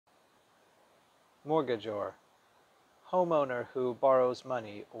Mortgagor, homeowner who borrows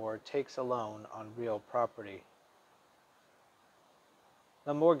money or takes a loan on real property.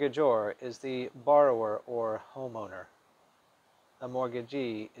 The mortgagor is the borrower or homeowner. The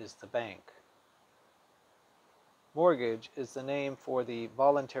mortgagee is the bank. Mortgage is the name for the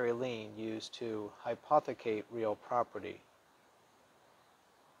voluntary lien used to hypothecate real property.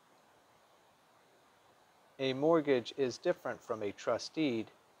 A mortgage is different from a trust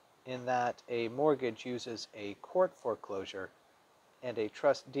deed in that a mortgage uses a court foreclosure and a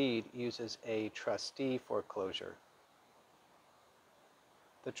trust deed uses a trustee foreclosure.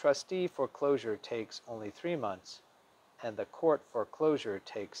 The trustee foreclosure takes only 3 months, and the court foreclosure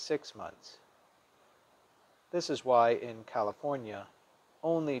takes 6 months. This is why in California,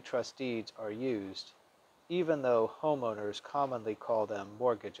 only trust deeds are used, even though homeowners commonly call them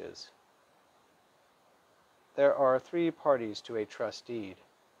mortgages. There are 3 parties to a trust deed.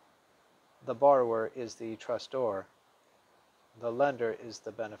 The borrower is the trustor, the lender is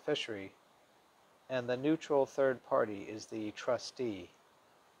the beneficiary, and the neutral third party is the trustee.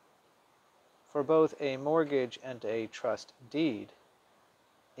 For both a mortgage and a trust deed,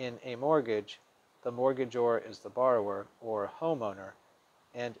 in a mortgage, the mortgagor is the borrower or homeowner,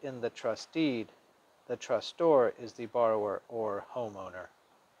 and in the trust deed, the trustor is the borrower or homeowner.